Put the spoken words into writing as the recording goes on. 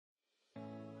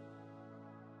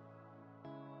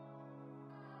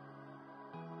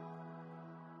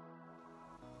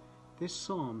This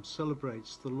psalm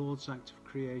celebrates the Lord's act of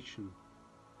creation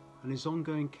and his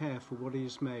ongoing care for what he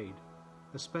has made,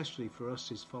 especially for us,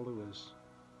 his followers.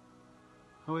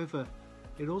 However,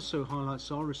 it also highlights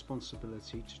our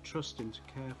responsibility to trust him to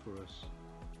care for us.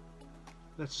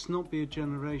 Let us not be a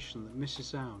generation that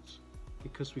misses out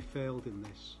because we failed in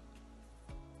this.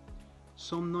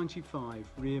 Psalm 95,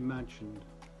 Reimagined.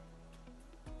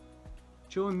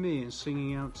 Join me in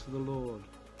singing out to the Lord.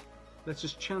 Let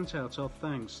us chant out our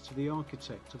thanks to the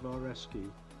architect of our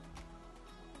rescue.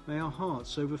 May our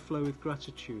hearts overflow with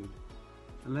gratitude,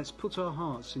 and let's put our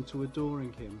hearts into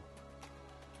adoring him.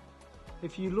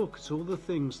 If you look at all the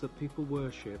things that people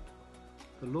worship,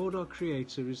 the Lord our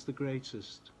Creator is the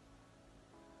greatest.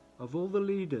 Of all the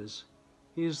leaders,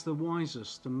 he is the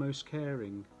wisest and most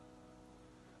caring.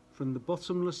 From the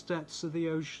bottomless depths of the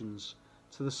oceans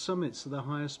to the summits of the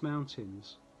highest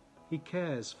mountains, he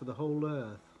cares for the whole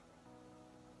earth.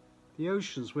 The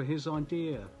oceans were his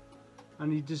idea,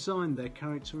 and he designed their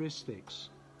characteristics.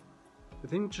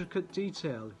 With intricate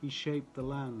detail, he shaped the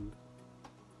land.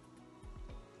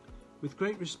 With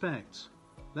great respect,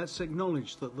 let's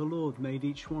acknowledge that the Lord made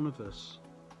each one of us.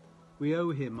 We owe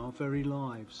him our very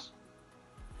lives.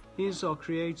 He is our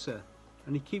Creator,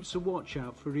 and he keeps a watch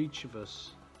out for each of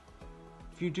us.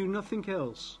 If you do nothing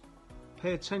else,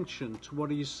 pay attention to what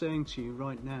he is saying to you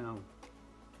right now.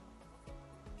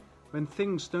 When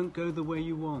things don't go the way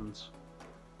you want,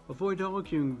 avoid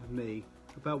arguing with me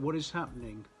about what is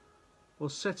happening or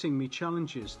setting me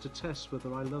challenges to test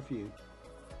whether I love you.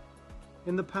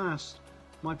 In the past,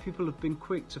 my people have been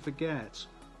quick to forget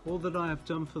all that I have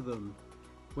done for them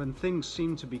when things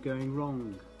seem to be going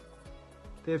wrong.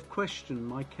 They have questioned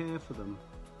my care for them.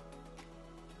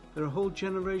 There are whole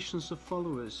generations of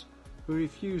followers who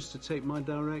refused to take my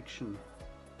direction,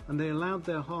 and they allowed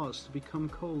their hearts to become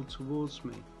cold towards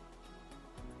me.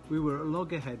 We were at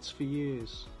loggerheads for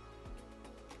years.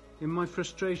 In my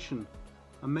frustration,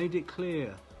 I made it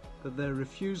clear that their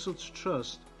refusal to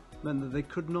trust meant that they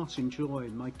could not enjoy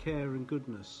my care and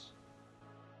goodness.